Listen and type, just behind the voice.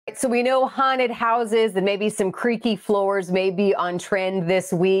So we know haunted houses and maybe some creaky floors may be on trend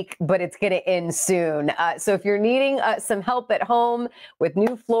this week, but it's going to end soon. So if you're needing some help at home with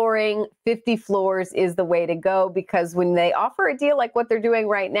new flooring, 50 Floors is the way to go, because when they offer a deal like what they're doing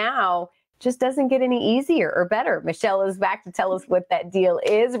right now, it just doesn't get any easier or better. Michelle is back to tell us what that deal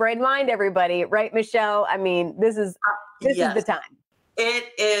is. Remind everybody, right, Michelle? I mean, this is the time.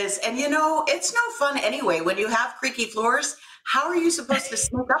 It is. And it's no fun anyway. When you have creaky floors, how are you supposed to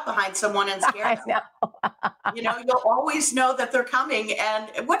sneak up behind someone and scare them? You'll always know that they're coming.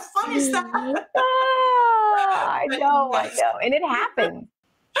 And what fun is that? I know. And it happens.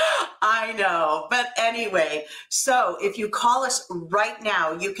 I know. But anyway, so if you call us right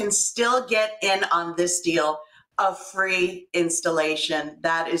now, you can still get in on this deal of free installation.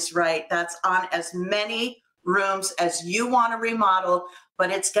 That is right. That's on as many rooms as you want to remodel, but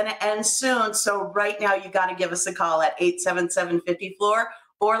it's going to end soon. So right now you got to give us a call at 877-50-FLOOR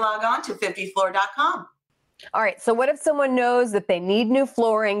or log on to 50floor.com. All right. So what if someone knows that they need new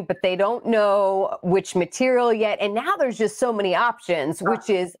flooring, but they don't know which material yet? And now there's just so many options,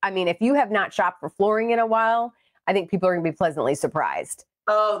 which is, I mean, if you have not shopped for flooring in a while, I think people are going to be pleasantly surprised.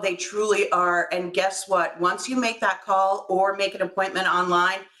 Oh, they truly are. And guess what? Once you make that call or make an appointment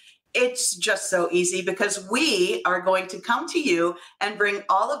online, it's just so easy, because we are going to come to you and bring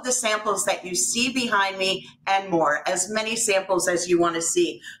all of the samples that you see behind me and more, as many samples as you want to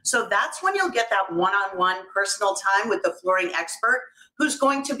see. So that's when you'll get that one-on-one personal time with the flooring expert, who's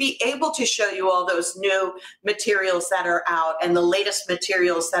going to be able to show you all those new materials that are out and the latest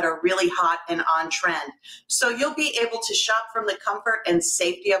materials that are really hot and on trend. So you'll be able to shop from the comfort and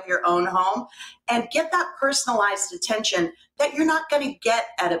safety of your own home and get that personalized attention that you're not going to get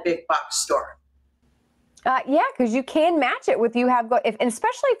at a big box store. Yeah, because you can match it with and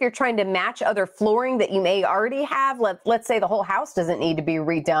especially if you're trying to match other flooring that you may already have. Let's say the whole house doesn't need to be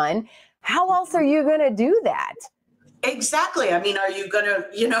redone. How else are you going to do that? Exactly. I mean, are you going to,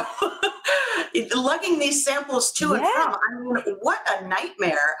 lugging these samples to and from? I mean, what a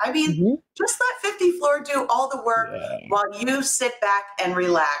nightmare. I mean, just let 50 Floor do all the work while you sit back and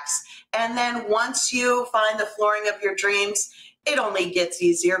relax. And then once you find the flooring of your dreams, it only gets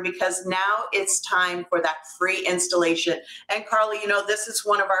easier, because now it's time for that free installation. And Carly, this is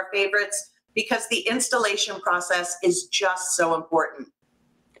one of our favorites, because the installation process is just so important.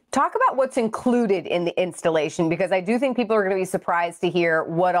 Talk about what's included in the installation, because I do think people are going to be surprised to hear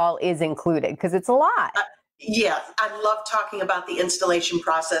what all is included, because it's a lot. Yeah, I love talking about the installation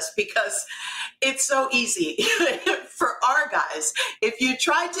process, because it's so easy for our guys. If you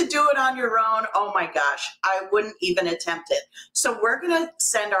tried to do it on your own, oh my gosh, I wouldn't even attempt it. So we're going to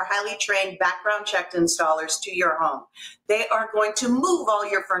send our highly trained background checked installers to your home. They are going to move all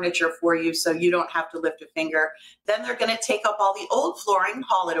your furniture for you so you don't have to lift a finger. Then they're going to take up all the old flooring,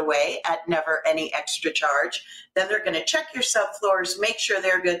 haul it away at never any extra charge. Then they're going to check your subfloors, make sure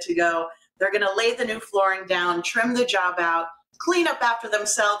they're good to go. They're going to lay the new flooring down, trim the job out, clean up after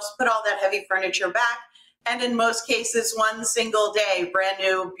themselves, put all that heavy furniture back, and in most cases, one single day, brand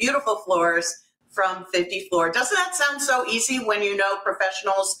new, beautiful floors from 50 Floor. Doesn't that sound so easy when you know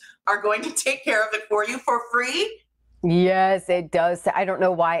professionals are going to take care of it for you for free? Yes, it does. I don't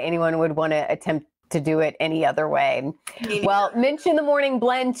know why anyone would want to attempt to do it any other way. Well, mention the morning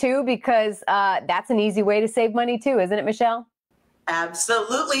blend too, because that's an easy way to save money too, isn't it, Michelle?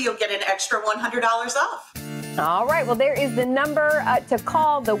 Absolutely. You'll get an extra $100 off. All right. Well, there is the number to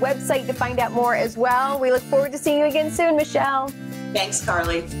call, the website to find out more as well. We look forward to seeing you again soon, Michelle. Thanks,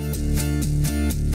 Carly.